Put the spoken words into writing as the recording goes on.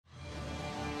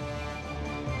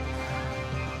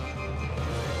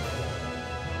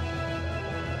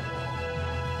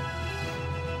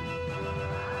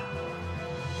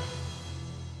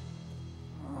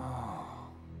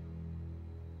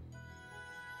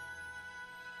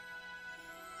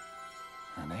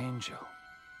Angel.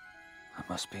 I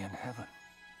must be in heaven.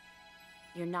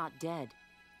 You're not dead.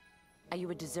 Are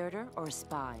you a deserter or a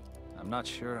spy? I'm not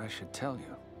sure I should tell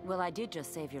you. Well, I did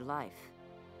just save your life.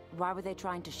 Why were they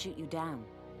trying to shoot you down?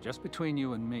 Just between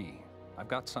you and me, I've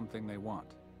got something they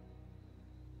want.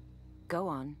 Go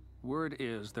on. Word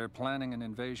is they're planning an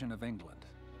invasion of England,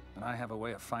 and I have a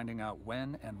way of finding out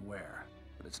when and where.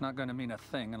 But it's not going to mean a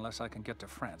thing unless I can get to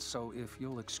France, so if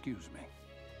you'll excuse me.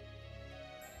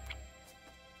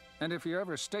 And if you're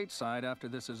ever stateside after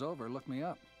this is over, look me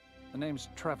up. The name's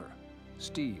Trevor.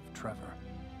 Steve Trevor.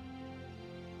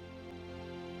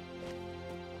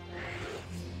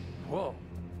 Whoa.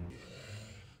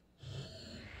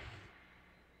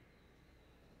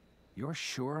 You're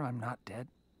sure I'm not dead?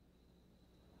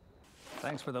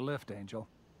 Thanks for the lift, Angel.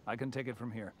 I can take it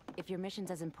from here. If your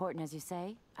mission's as important as you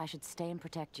say, I should stay and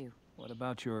protect you. What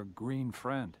about your green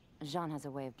friend? Jean has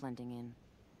a way of blending in.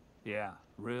 Yeah,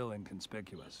 real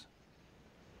inconspicuous.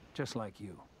 Just like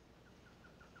you.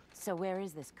 So where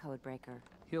is this codebreaker?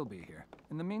 He'll be here.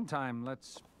 In the meantime,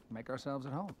 let's make ourselves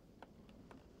at home.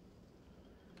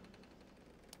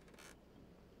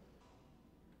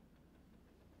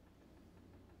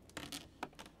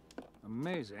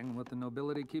 Amazing what the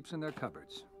nobility keeps in their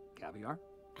cupboards. Caviar?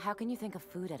 How can you think of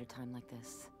food at a time like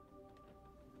this?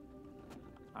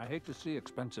 I hate to see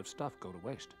expensive stuff go to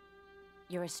waste.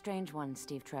 You're a strange one,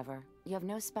 Steve Trevor. You have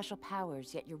no special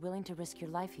powers, yet you're willing to risk your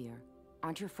life here.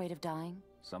 Aren't you afraid of dying?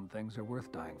 Some things are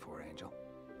worth dying for, Angel.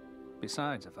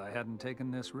 Besides, if I hadn't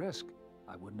taken this risk,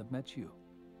 I wouldn't have met you.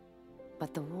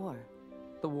 But the war...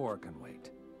 The war can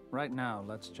wait. Right now,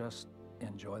 let's just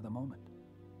enjoy the moment.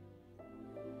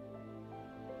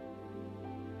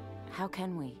 How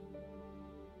can we?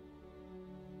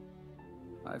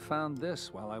 I found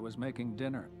this while I was making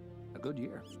dinner. A good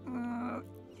year.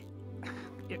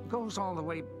 It goes all the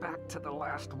way back to the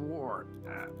last war.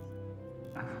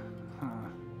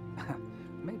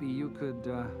 Maybe you could,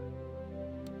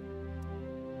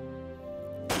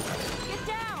 Get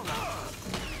down!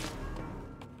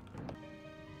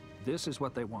 This is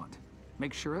what they want.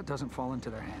 Make sure it doesn't fall into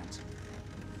their hands.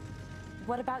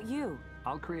 What about you?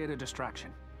 I'll create a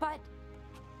distraction. But...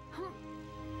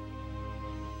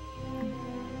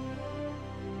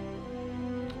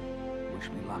 Wish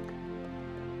me luck.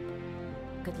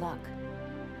 Good luck.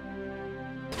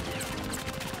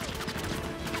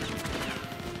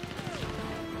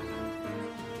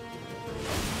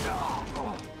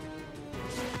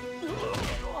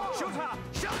 Shoot her!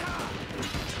 Shoot her!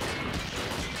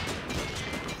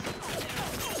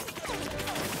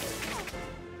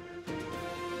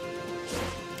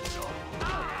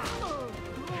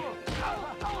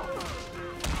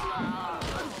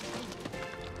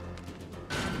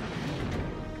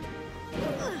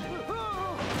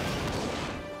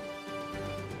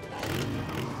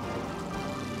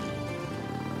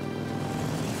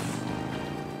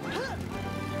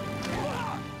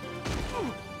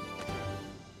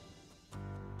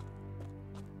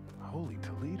 Holy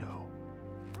Toledo.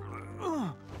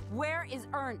 Where is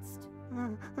Ernst?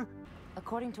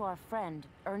 According to our friend,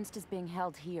 Ernst is being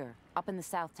held here, up in the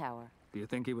South Tower. Do you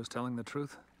think he was telling the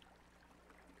truth?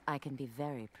 I can be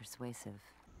very persuasive.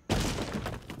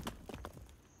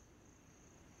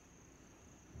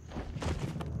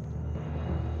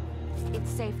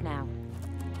 It's safe now.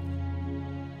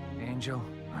 Angel,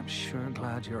 I'm sure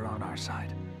glad you're on our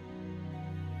side.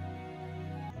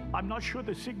 I'm not sure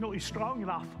the signal is strong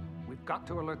enough. We've got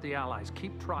to alert the Allies.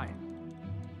 Keep trying.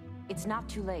 It's not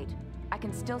too late. I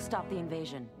can still stop the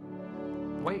invasion.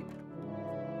 Wait.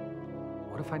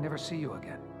 What if I never see you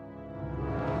again?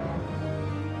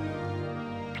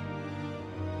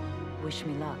 Wish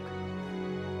me luck.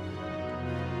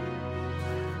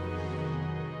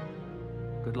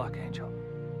 Good luck, Angel.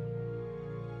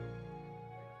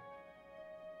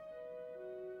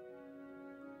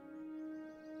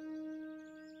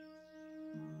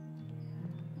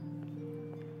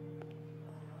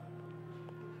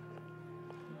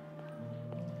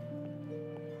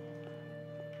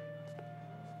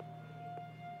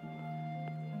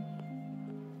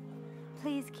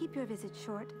 Please keep your visit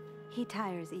short. He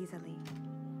tires easily.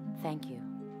 Thank you.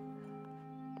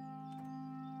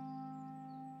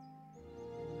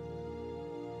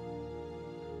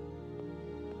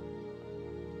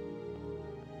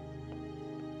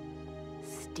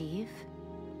 Steve?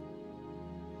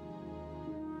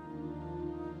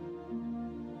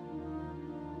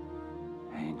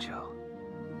 Angel.